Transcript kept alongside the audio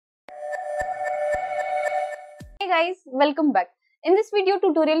guys, welcome back. In this video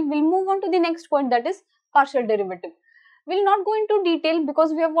tutorial, we'll move on to the next point, that is partial derivative. We'll not go into detail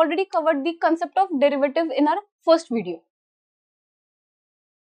because we have already covered the concept of derivative in our first video.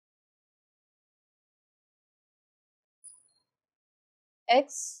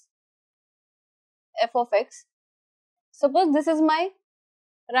 X, f of x. Suppose this is my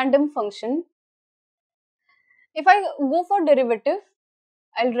random function. If I go for derivative,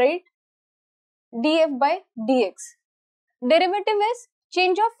 I'll write df by dx. Derivative is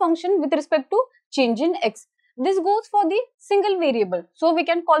change of function with respect to change in x. This goes for the single variable. So we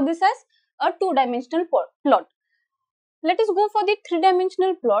can call this as a two-dimensional plot. Let us go for the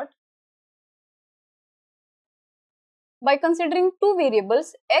three-dimensional plot by considering two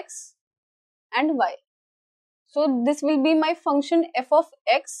variables x and y. So this will be my function f of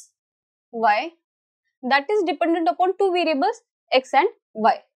x, y, that is dependent upon two variables x and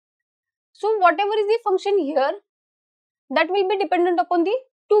y. So whatever is the function here, that will be dependent upon the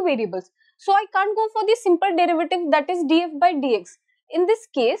two variables. So I can't go for the simple derivative, that is df by dx. In this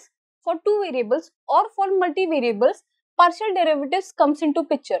case, for two variables or for multivariables, partial derivatives comes into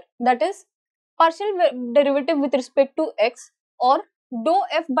picture. That is partial derivative with respect to x, or dou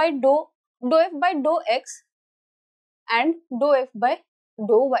f by dou x and dou f by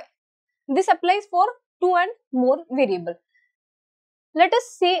dou y. This applies for two and more variable. Let us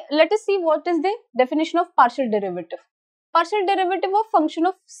see what is the definition of partial derivative. Partial derivative of function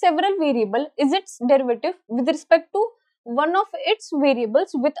of several variable is its derivative with respect to one of its variables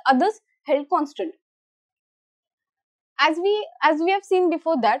with others held constant. As we have seen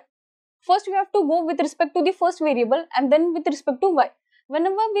before that, first we have to go with respect to the first variable and then with respect to y.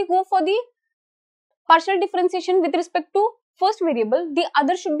 Whenever we go for the partial differentiation with respect to first variable, the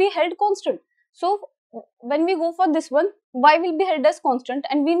other should be held constant. So when we go for this one, y will be held as constant,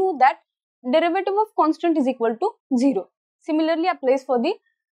 and we know that derivative of constant is equal to 0. Similarly applies for the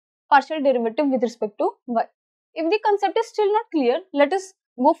partial derivative with respect to y. If the concept is still not clear, let us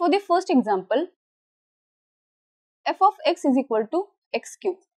go for the first example. F of x is equal to x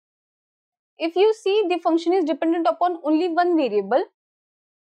cube. If you see, the function is dependent upon only one variable,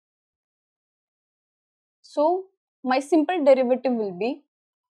 so my simple derivative will be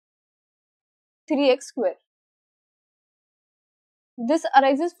 3x square. This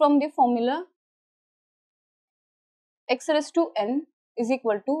arises from the formula x raised to n is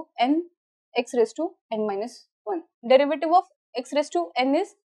equal to n x raised to n minus 1. Derivative of x raised to n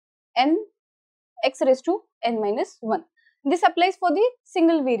is n x raised to n minus 1. This applies for the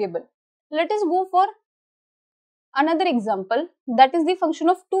single variable. Let us go for another example, that is the function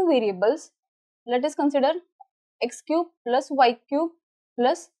of two variables. Let us consider x cube plus y cube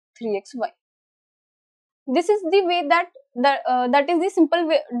plus 3xy. This is the way that is the simple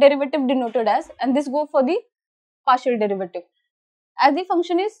derivative denoted as, and this go for the partial derivative. As the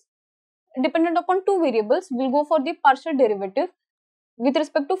function is dependent upon two variables, we will go for the partial derivative with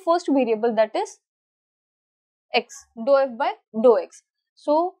respect to first variable, that is x, dou f by dou x.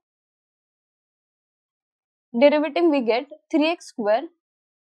 So derivative we get 3x square,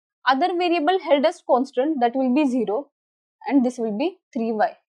 other variable held as constant, that will be 0, and this will be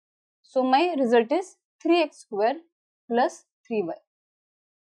 3y. So my result is 3x square plus 3y.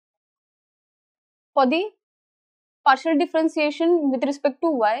 For the partial differentiation with respect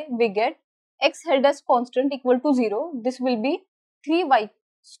to y, we get x held as constant equal to 0. This will be 3y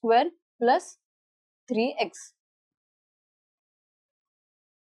square plus 3x.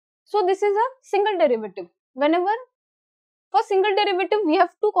 So this is a single derivative. Whenever for single derivative we have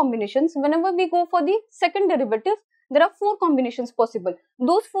two combinations. Whenever we go for the second derivative, there are four combinations possible.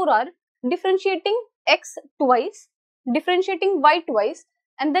 Those four are differentiating x twice, differentiating y twice,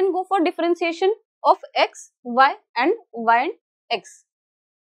 and then go for differentiation of x, y and x.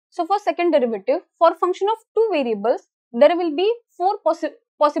 So for second derivative, for function of two variables, there will be four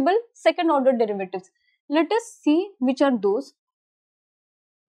possible second order derivatives. Let us see which are those.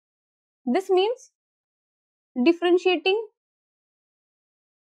 This means differentiating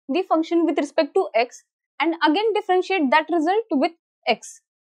the function with respect to x and again differentiate that result with x.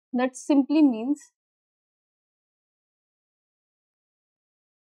 That simply means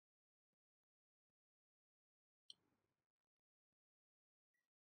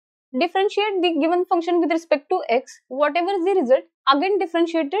differentiate the given function with respect to x, whatever is the result, again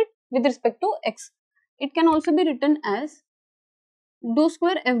differentiate it with respect to x. It can also be written as dou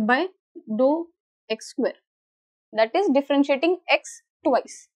square f by dou x square, that is differentiating x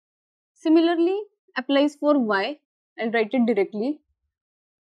twice. Similarly applies for y. I'll write it directly.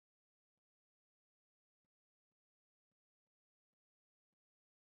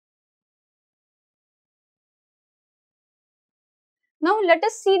 Now let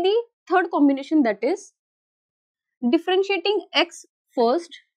us see the third combination, that is differentiating x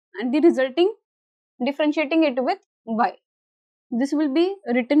first and the resulting differentiating it with y. This will be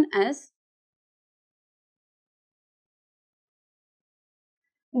written as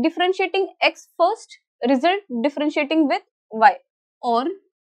differentiating x first, result differentiating with y, or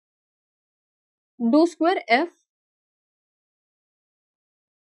do square f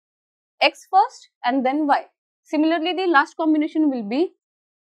x first and then y. Similarly, the last combination will be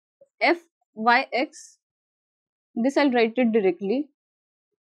f y x. This I'll write it directly.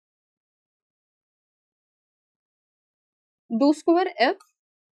 Do square f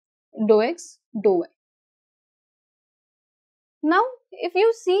dou x dou y. Now, if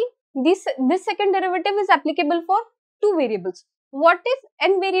you see this second derivative is applicable for two variables. What if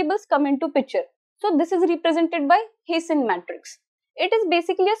n variables come into picture? So this is represented by Hessian matrix. It is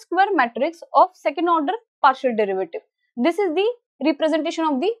basically a square matrix of second order partial derivative. This is the representation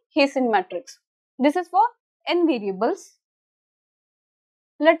of the Hessian matrix. This is for n variables.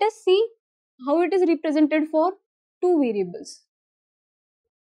 Let us see how it is represented for two variables.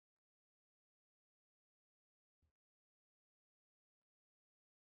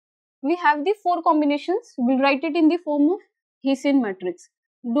 We have the four combinations. We'll write it in the form of Hessian matrix.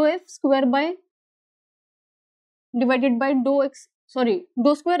 Dou f square by divided by dou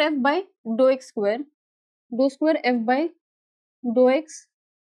square f by dou x square, dou square f by dou x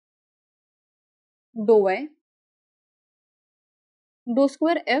dou y, dou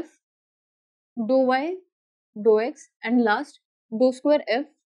square f dou y dou x, and last dou square f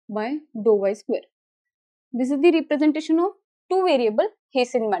by dou y square. This is the representation of two variable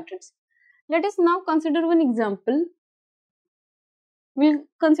Hessian matrix. Let us now consider one example. We'll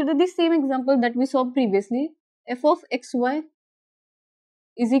consider the same example that we saw previously. F of xy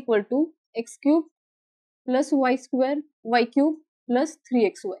is equal to x cube plus y square y cube plus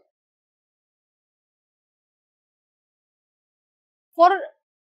 3xy. For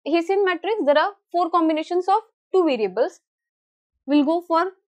Hessian matrix, there are four combinations of two variables. We'll go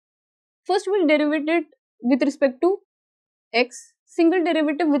for, first we'll derive it with respect to x, single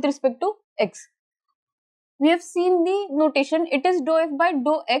derivative with respect to x. We have seen the notation, it is dou f by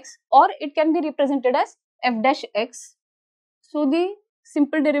dou x, or it can be represented as f dash x. So the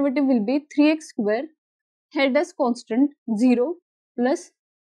simple derivative will be 3x square held as constant 0 plus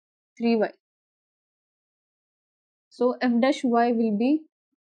 3y. So f dash y will be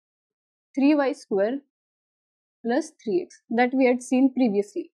 3y square plus 3x, that we had seen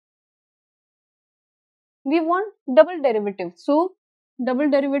previously. We want double derivative, so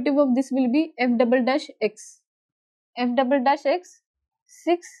double derivative of this will be f double dash x. F double dash x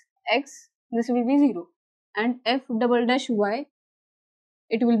 6x, this will be 0, and f double dash y,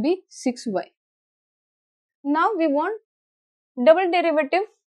 it will be 6y. Now we want double derivative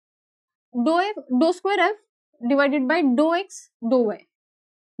dou square f divided by dou x dou y.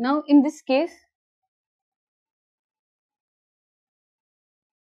 Now in this case,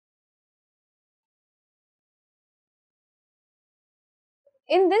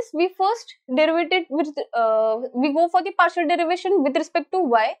 in this we first derivated with we go for the partial derivation with respect to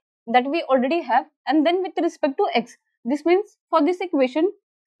y that we already have, and then with respect to x. This means for this equation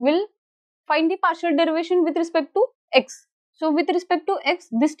we'll find the partial derivation with respect to x. So with respect to x,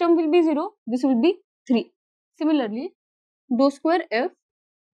 this term will be 0, this will be 3. Similarly, dou square f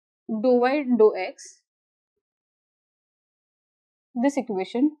dou y dou x, this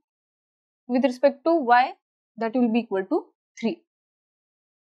equation with respect to y, that will be equal to 3.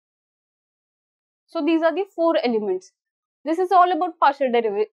 So these are the four elements. This is all about partial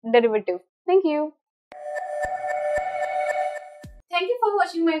derivative. Thank you. Thank you for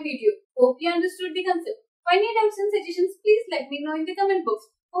watching my video. Hope you understood the concept. For any doubts and suggestions, please let me know in the comment box.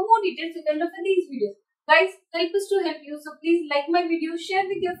 For more details, you can look at these videos. Guys, help us to help you. So please like my video, share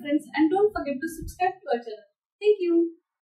with your friends, and don't forget to subscribe to our channel. Thank you.